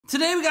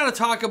Today we got to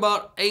talk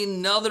about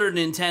another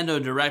Nintendo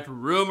Direct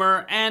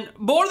rumor, and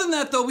more than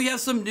that though, we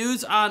have some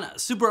news on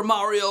Super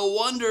Mario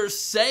Wonder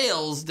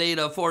sales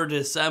data for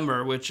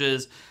December, which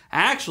is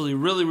actually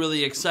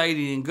really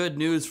exciting and good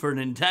news for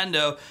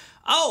Nintendo.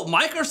 Oh,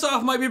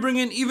 Microsoft might be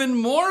bringing even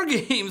more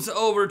games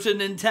over to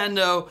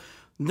Nintendo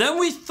than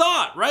we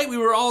thought, right? We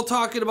were all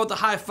talking about the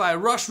Hi-Fi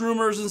Rush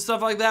rumors and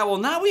stuff like that. Well,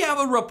 now we have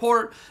a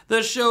report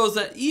that shows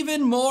that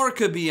even more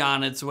could be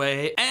on its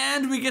way.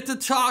 And we get to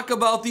talk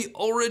about the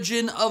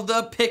origin of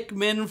the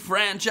Pikmin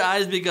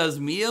franchise because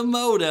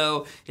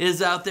Miyamoto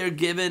is out there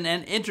giving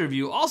an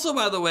interview. Also,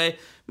 by the way,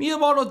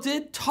 Miyamoto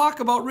did talk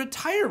about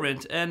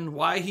retirement and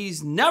why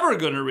he's never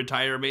going to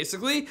retire,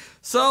 basically.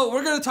 So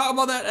we're going to talk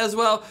about that as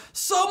well.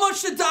 So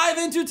much to dive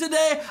into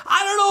today.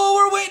 I don't know what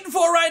we're waiting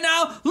for right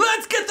now.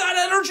 Let's get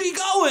that energy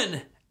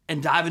going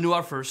and dive into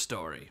our first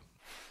story.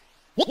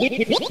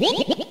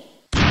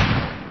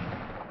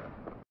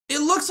 It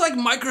looks like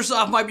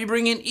Microsoft might be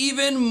bringing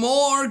even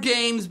more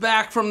games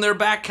back from their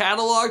back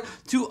catalog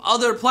to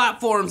other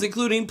platforms,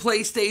 including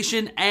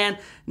PlayStation and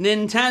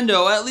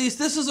Nintendo. At least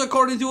this is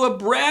according to a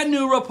brand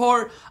new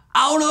report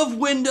out of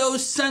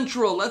Windows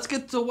Central. Let's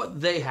get to what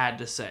they had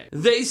to say.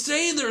 They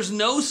say there's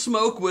no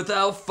smoke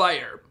without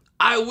fire.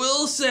 I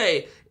will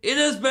say it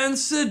has been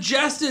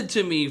suggested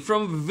to me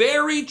from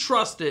very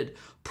trusted,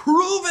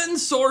 proven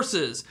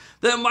sources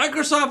that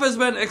Microsoft has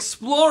been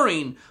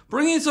exploring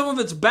bringing some of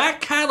its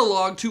back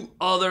catalog to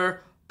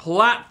other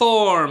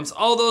platforms.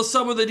 Although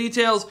some of the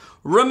details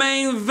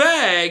remain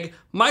vague,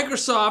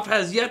 Microsoft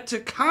has yet to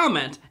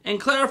comment and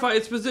clarify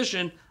its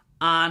position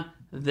on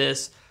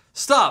this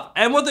stuff.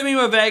 And what they mean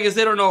by vague is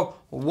they don't know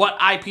what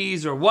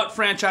IPs or what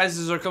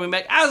franchises are coming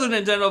back. As a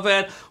Nintendo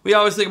fan, we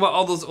always think about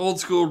all those old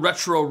school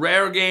retro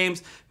rare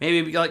games,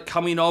 maybe like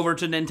coming over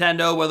to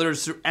Nintendo, whether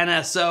it's through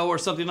NSO or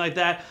something like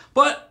that.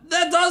 But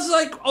that does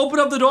like open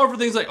up the door for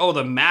things like, oh,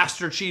 the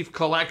Master Chief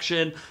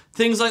Collection,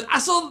 things like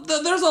that. So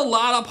there's a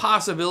lot of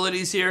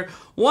possibilities here.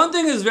 One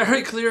thing is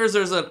very clear is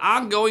there's an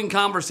ongoing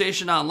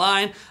conversation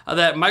online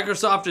that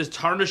Microsoft is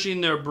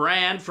tarnishing their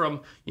brand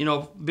from, you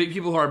know, big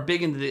people who are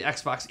big into the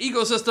Xbox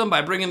ecosystem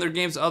by bringing their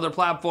games to other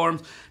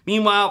platforms.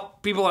 Meanwhile,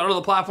 people on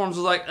other platforms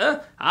are like, I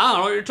don't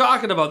know what you're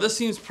talking about. This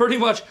seems pretty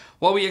much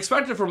what we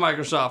expected from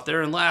Microsoft.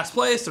 They're in last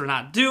place. They're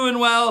not doing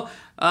well.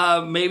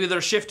 Maybe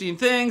they're shifting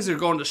things. They're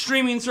going to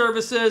streaming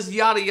services,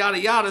 yada, yada,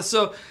 yada.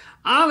 So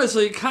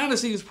honestly, it kind of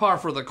seems par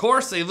for the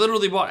course. They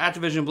literally bought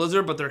Activision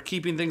Blizzard, but they're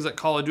keeping things like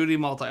Call of Duty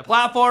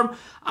multi-platform.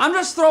 I'm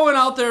just throwing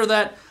out there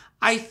that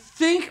I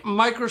think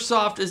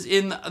Microsoft is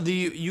in the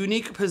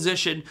unique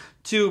position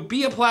to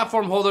be a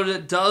platform holder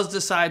that does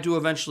decide to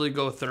eventually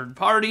go third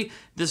party.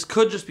 This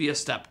could just be a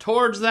step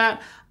towards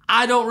that.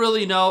 I don't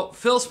really know.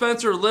 Phil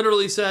Spencer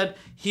literally said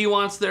he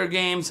wants their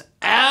games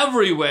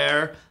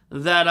everywhere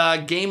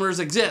that gamers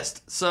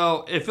exist.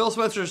 So if Phil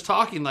Spencer is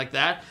talking like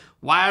that,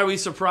 why are we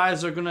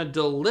surprised they're going to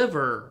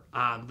deliver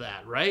on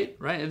that, right?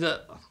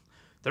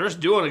 They're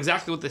just doing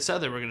exactly what they said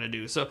they were going to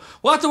do. So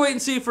we'll have to wait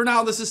and see. For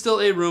now, this is still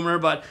a rumor,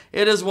 but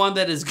it is one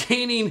that is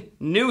gaining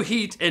new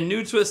heat and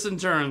new twists and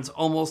turns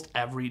almost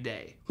every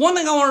day. One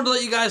thing I wanted to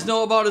let you guys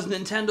know about is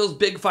Nintendo's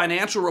big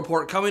financial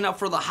report coming up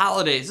for the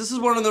holidays. This is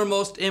one of their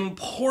most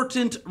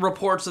important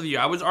reports of the year.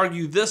 I would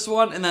argue this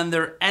one and then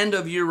their end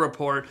of year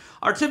report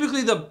are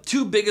typically the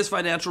two biggest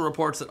financial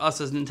reports that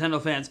us as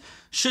Nintendo fans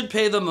should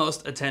pay the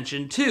most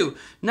attention to.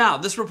 Now,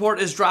 this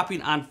report is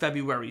dropping on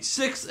February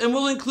 6th and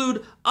will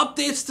include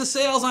updates to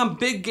sales on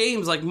big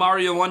games like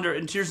Mario Wonder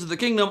and Tears of the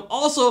Kingdom.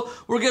 Also,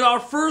 we'll get our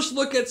first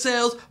look at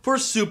sales for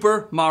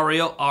Super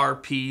Mario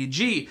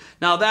RPG.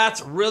 Now,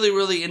 that's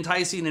really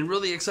enticing and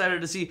really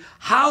excited to see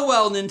how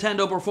well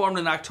Nintendo performed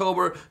in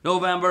October,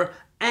 November,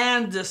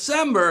 and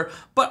December.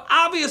 But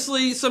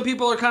obviously, some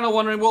people are kind of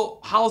wondering,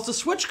 well, how's the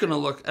Switch going to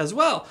look as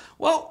well?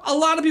 Well, a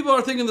lot of people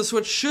are thinking the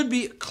Switch should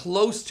be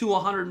close to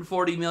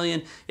 140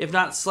 million, if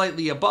not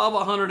slightly above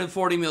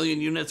 140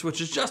 million units, which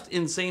is just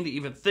insane to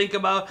even think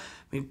about.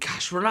 I mean,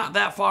 gosh, we're not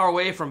that far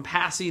away from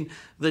passing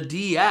the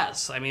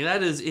DS. I mean,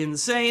 that is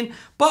insane,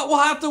 but we'll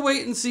have to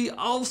wait and see.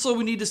 Also,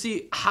 we need to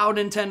see how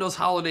Nintendo's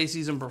holiday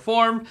season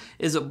performed.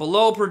 Is it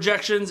below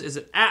projections? Is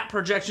it at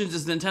projections?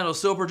 Is Nintendo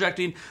still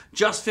projecting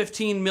just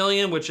 15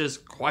 million, which is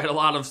quite a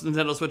lot of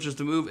Nintendo Switches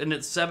to move in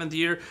its 7th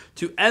year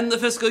to end the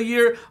fiscal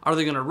year? Are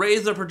they going to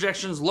raise their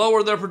projections,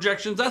 lower their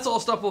projections? That's all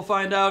stuff we'll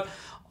find out.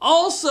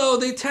 Also,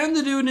 they tend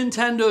to do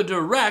Nintendo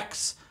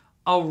Directs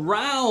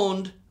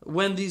around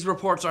when these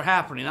reports are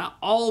happening. Not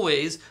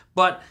always,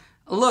 but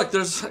look,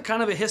 there's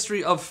kind of a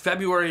history of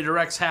February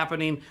Directs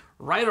happening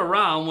right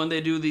around when they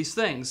do these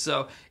things.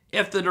 So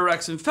if the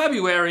Direct's in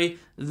February,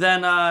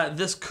 then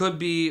this could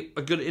be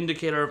a good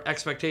indicator of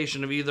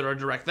expectation of either a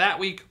Direct that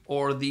week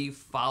or the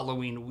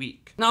following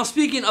week. Now,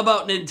 speaking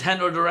about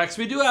Nintendo Directs,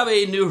 we do have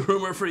a new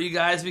rumor for you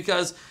guys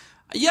because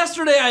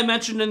yesterday I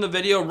mentioned in the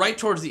video right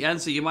towards the end,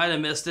 so you might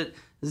have missed it,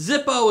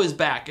 Zippo is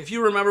back. If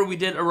you remember, we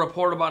did a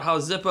report about how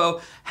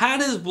Zippo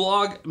had his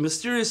blog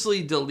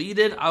mysteriously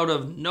deleted out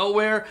of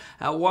nowhere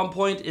at one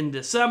point in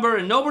December,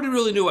 and nobody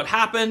really knew what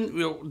happened.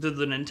 Did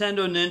the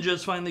Nintendo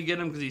ninjas finally get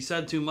him because he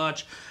said too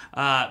much?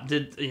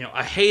 Did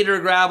a hater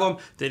grab him?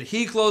 Did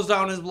he close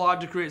down his blog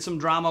to create some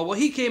drama? Well,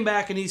 he came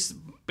back and he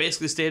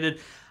basically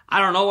stated, I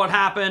don't know what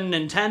happened.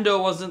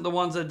 Nintendo wasn't the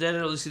ones that did it,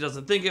 at least he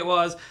doesn't think it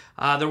was.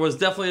 There was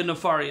definitely a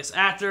nefarious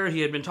actor. He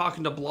had been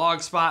talking to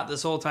Blogspot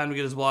this whole time to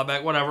get his blog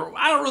back, whatever.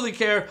 I don't really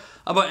care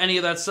about any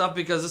of that stuff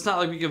because it's not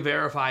like we can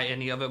verify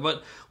any of it.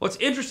 But what's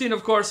interesting,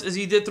 of course, is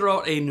he did throw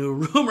out a new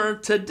rumor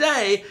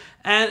today,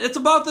 and it's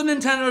about the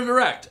Nintendo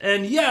Direct.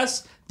 And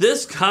yes,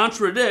 this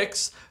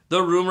contradicts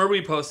the rumor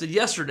we posted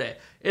yesterday.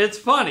 It's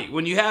funny,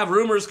 when you have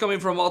rumors coming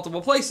from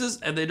multiple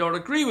places and they don't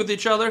agree with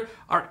each other,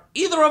 are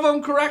either of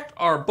them correct?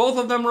 Are both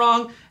of them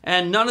wrong?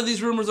 And none of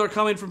these rumors are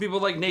coming from people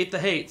like Nate the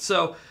Hate,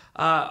 so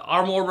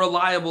are more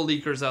reliable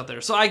leakers out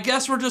there. So I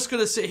guess we're just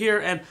going to sit here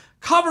and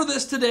cover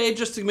this today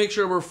just to make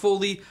sure we're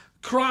fully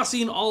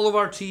crossing all of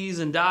our T's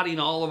and dotting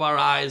all of our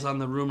I's on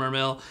the rumor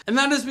mill. And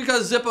that is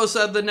because Zippo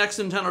said the next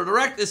Nintendo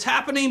Direct is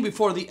happening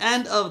before the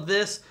end of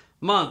this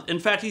month. In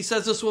fact, he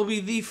says this will be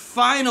the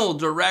final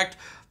Direct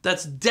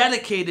that's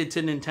dedicated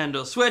to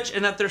Nintendo Switch,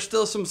 and that there's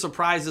still some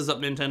surprises up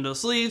Nintendo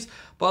sleeves,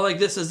 but like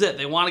this is it.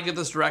 They want to get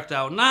this Direct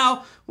out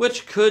now,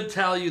 which could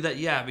tell you that,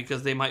 yeah,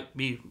 because they might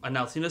be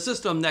announcing a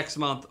system next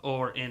month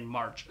or in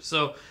March.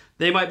 So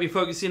they might be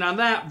focusing on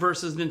that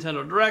versus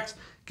Nintendo Directs.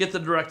 Get the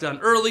Direct done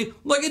early.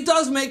 Like, it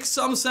does make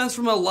some sense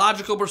from a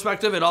logical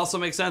perspective. It also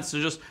makes sense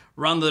to just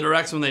run the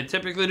Directs when they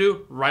typically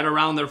do, right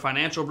around their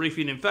financial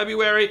briefing in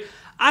February.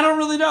 I don't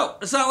really know.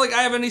 It's not like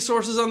I have any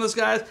sources on this,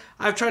 guys.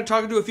 I've tried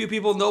talking to a few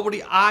people.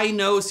 Nobody I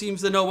know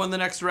seems to know when the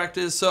next Direct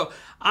is, so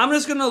I'm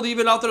just going to leave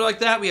it out there like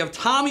that. We have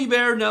Tommy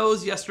Bear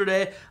knows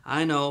yesterday.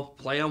 I know.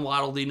 Play on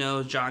Waddle Dee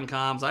knows. John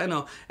Combs, I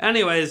know.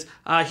 Anyways,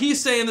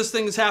 he's saying this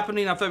thing is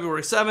happening on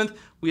February 7th.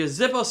 We have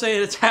Zippo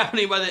saying it's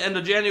happening by the end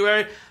of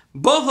January.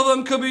 Both of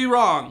them could be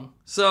wrong.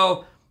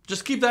 So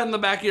just keep that in the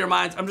back of your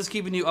minds. I'm just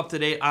keeping you up to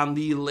date on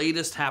the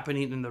latest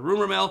happening in the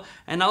rumor mill.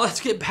 And now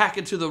let's get back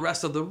into the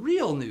rest of the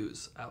real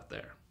news out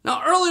there.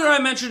 Now, earlier I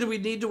mentioned that we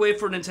need to wait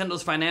for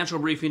Nintendo's financial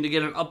briefing to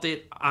get an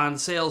update on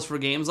sales for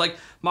games like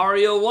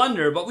Mario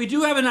Wonder, but we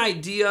do have an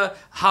idea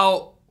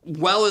how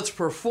well it's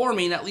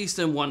performing, at least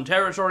in one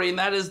territory, and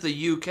that is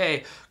the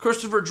UK.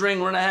 Christopher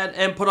Dring went ahead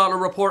and put out a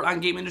report on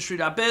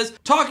GameIndustry.biz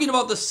talking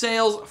about the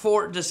sales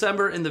for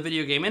December in the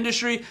video game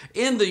industry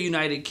in the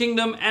United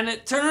Kingdom, and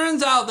it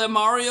turns out that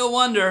Mario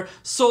Wonder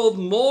sold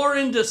more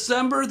in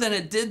December than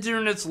it did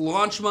during its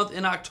launch month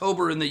in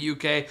October in the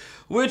UK,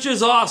 which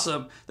is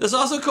awesome. This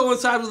also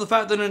coincides with the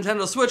fact that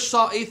Nintendo Switch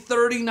saw a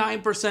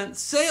 39%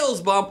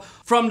 sales bump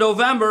from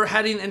November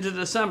heading into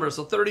December,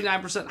 so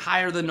 39%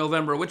 higher than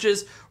November, which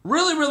is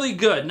really, really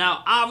good.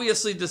 Now,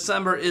 obviously,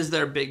 December is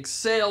their big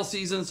sale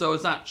season, so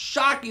it's not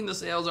shocking the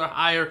sales are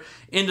higher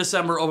in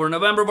December over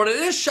November, but it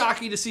is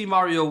shocking to see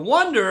Mario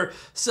Wonder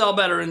sell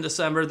better in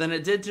December than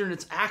it did during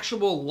its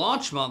actual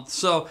launch month.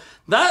 So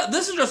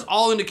this is just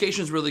all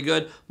indications really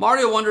good.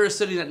 Mario Wonder is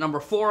sitting at number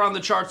 4 on the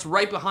charts,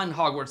 right behind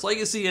Hogwarts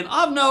Legacy. And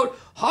of note,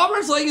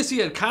 Hogwarts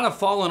Legacy had kind of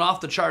fallen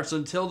off the charts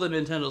until the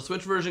Nintendo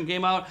Switch version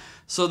came out.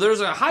 So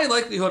there's a high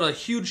likelihood a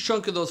huge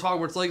chunk of those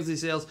Hogwarts Legacy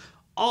sales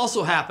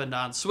also happened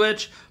on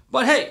Switch.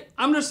 But hey,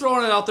 I'm just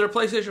throwing it out there.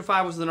 PlayStation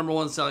 5 was the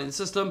 #1 selling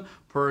system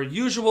per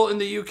usual in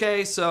the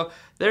UK, so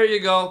there you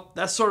go.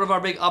 That's sort of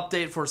our big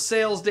update for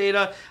sales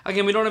data.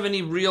 Again, we don't have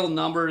any real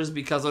numbers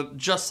because of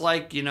just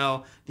like, you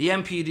know, the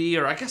MPD,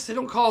 or I guess they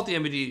don't call it the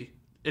MPD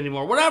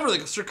anymore. Whatever,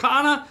 like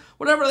Circana,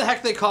 whatever the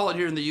heck they call it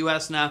here in the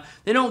US now,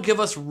 they don't give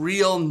us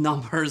real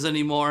numbers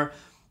anymore.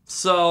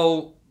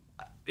 So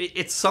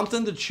it's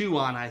something to chew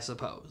on, I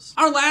suppose.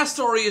 Our last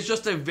story is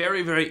just a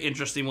very, very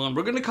interesting one.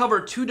 We're going to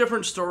cover 2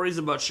 different stories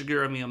about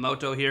Shigeru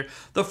Miyamoto here.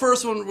 The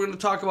first one we're going to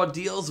talk about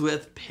deals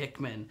with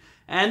Pikmin.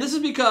 And this is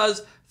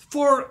because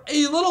for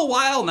a little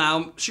while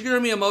now, Shigeru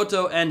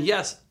Miyamoto and,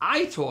 yes,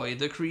 iToy,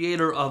 the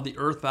creator of the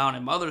Earthbound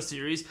and Mother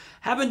series,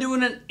 have been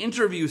doing an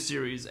interview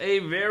series, a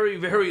very,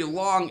 very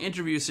long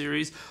interview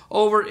series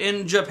over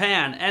in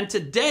Japan. And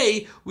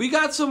today, we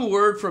got some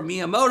word from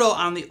Miyamoto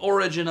on the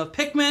origin of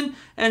Pikmin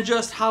and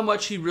just how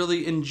much he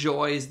really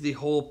enjoys the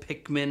whole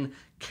Pikmin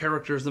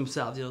characters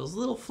themselves. You know, those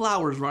little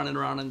flowers running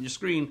around on your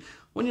screen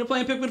when you're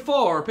playing Pikmin 4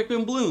 or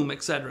Pikmin Bloom,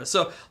 etc.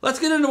 So let's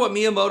get into what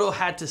Miyamoto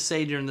had to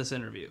say during this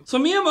interview. So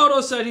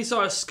Miyamoto said he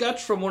saw a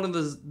sketch from one of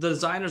the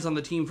designers on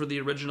the team for the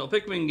original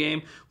Pikmin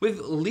game with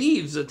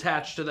leaves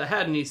attached to the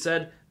head, and he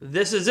said,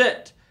 "This is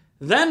it."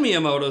 Then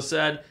Miyamoto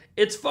said,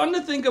 "It's fun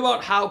to think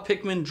about how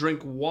Pikmin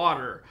drink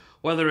water,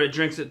 whether it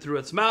drinks it through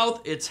its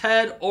mouth, its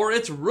head, or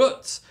its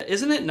roots.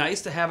 Isn't it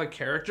nice to have a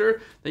character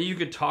that you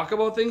could talk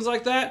about things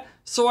like that?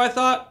 So I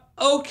thought,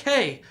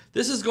 okay,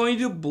 this is going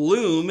to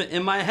bloom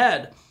in my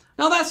head."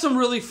 Now that's some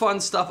really fun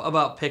stuff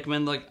about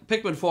Pikmin. Like,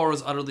 Pikmin 4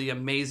 was utterly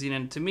amazing,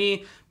 and to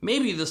me,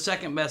 maybe the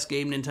second best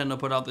game Nintendo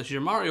put out this year.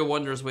 Mario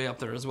Wonder is way up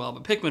there as well,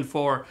 but Pikmin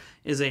 4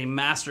 is a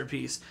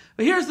masterpiece.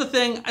 But here's the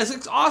thing,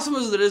 as awesome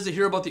as it is to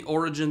hear about the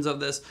origins of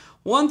this,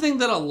 one thing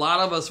that a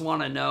lot of us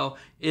want to know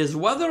is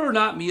whether or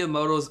not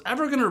Miyamoto is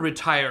ever going to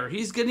retire.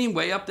 He's getting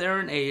way up there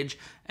in age,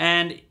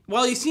 and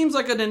while he seems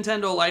like a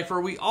Nintendo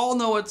lifer, we all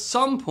know at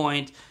some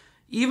point,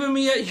 even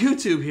me at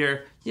YouTube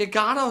here, you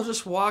gotta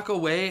just walk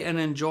away and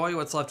enjoy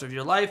what's left of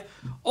your life,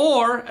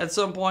 or at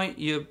some point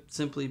you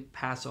simply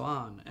pass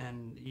on,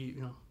 and you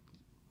know,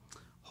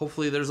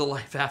 hopefully there's a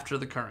life after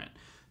the current.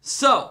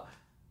 So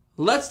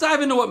let's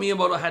dive into what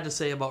Miyamoto had to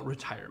say about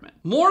retirement.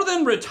 More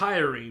than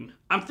retiring,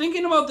 I'm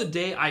thinking about the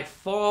day I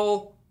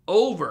fall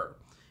over.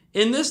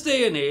 In this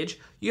day and age,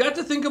 you have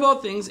to think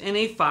about things in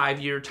a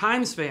 5-year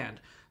time span.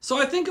 So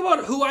I think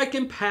about who I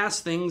can pass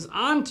things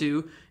on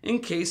to in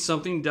case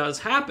something does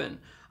happen.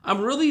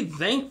 I'm really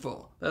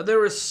thankful that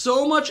there is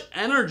so much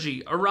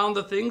energy around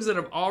the things that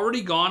have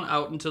already gone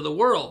out into the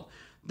world.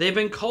 They've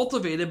been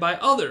cultivated by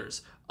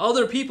others.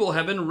 Other people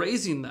have been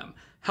raising them,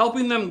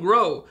 helping them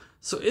grow.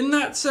 So in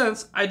that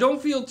sense, I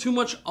don't feel too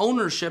much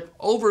ownership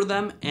over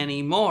them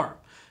anymore.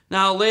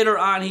 Now, later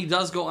on, he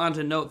does go on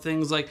to note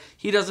things like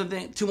he doesn't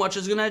think too much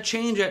is going to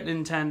change at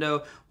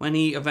Nintendo when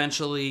he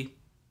eventually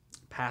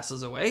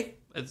passes away.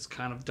 It's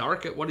kind of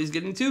dark at what he's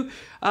getting to,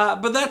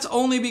 but that's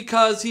only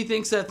because he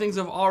thinks that things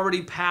have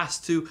already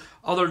passed to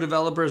other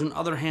developers and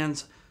other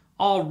hands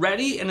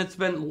already, and it's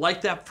been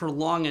like that for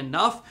long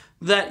enough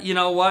that, you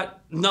know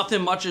what,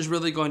 nothing much is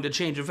really going to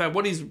change. In fact,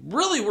 what he's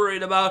really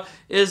worried about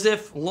is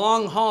if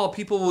long haul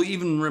people will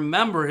even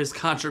remember his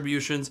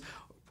contributions,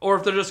 or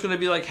if they're just going to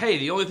be like, hey,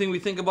 the only thing we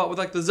think about with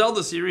like the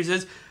Zelda series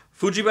is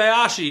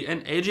Fujibayashi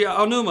and Eiji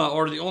Aonuma,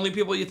 or the only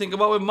people you think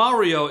about with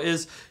Mario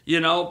is, you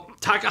know,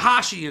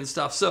 Takahashi and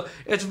stuff. So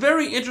it's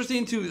very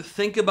interesting to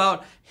think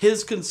about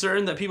his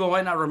concern that people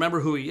might not remember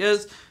who he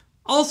is.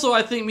 Also,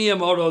 I think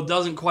Miyamoto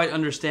doesn't quite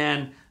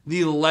understand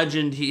the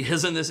legend he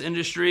is in this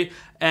industry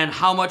and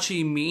how much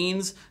he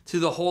means to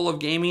the whole of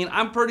gaming.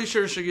 I'm pretty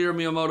sure Shigeru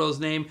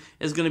Miyamoto's name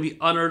is going to be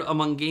uttered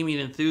among gaming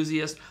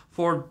enthusiasts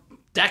for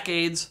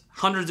decades,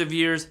 hundreds of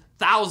years,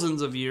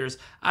 thousands of years.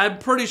 I'm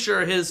pretty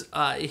sure his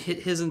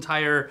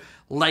entire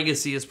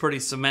legacy is pretty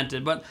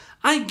cemented, but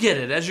I get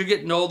it. As you're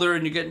getting older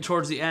and you're getting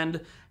towards the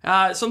end,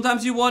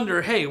 sometimes you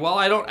wonder, hey, well,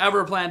 I don't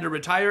ever plan to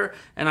retire,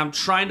 and I'm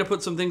trying to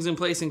put some things in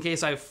place in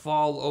case I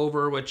fall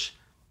over, which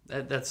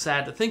that's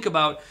sad to think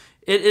about.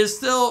 It is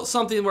still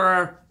something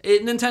where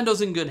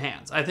Nintendo's in good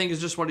hands. I think is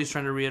just what he's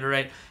trying to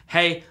reiterate.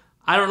 Hey,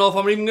 I don't know if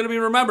I'm even going to be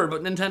remembered,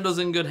 but Nintendo's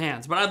in good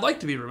hands. But I'd like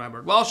to be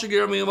remembered. Well,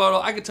 Shigeru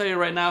Miyamoto, I can tell you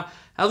right now,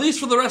 at least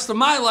for the rest of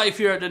my life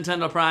here at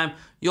Nintendo Prime,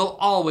 you'll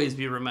always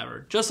be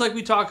remembered. Just like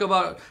we talk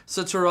about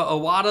Satoru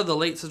Iwata, the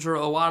late Satoru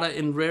Iwata,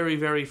 in very,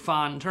 very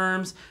fond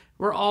terms,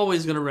 we're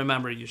always going to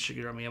remember you,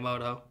 Shigeru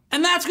Miyamoto.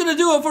 And that's going to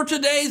do it for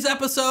today's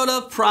episode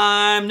of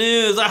Prime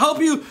News. I hope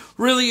you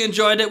really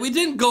enjoyed it. We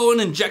didn't go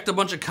and inject a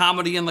bunch of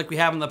comedy in like we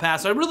have in the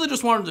past. I really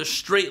just wanted to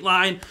straight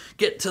line,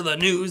 get to the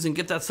news, and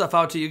get that stuff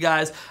out to you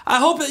guys. I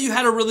hope that you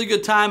had a really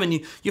good time and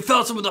you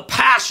felt some of the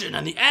passion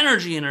and the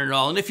energy in it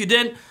all. And if you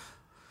didn't,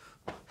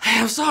 hey,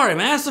 I'm sorry,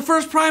 man. It's the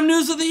first Prime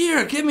News of the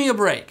year. Give me a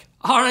break.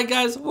 All right,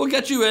 guys, we'll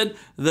get you in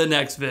the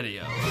next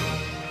video.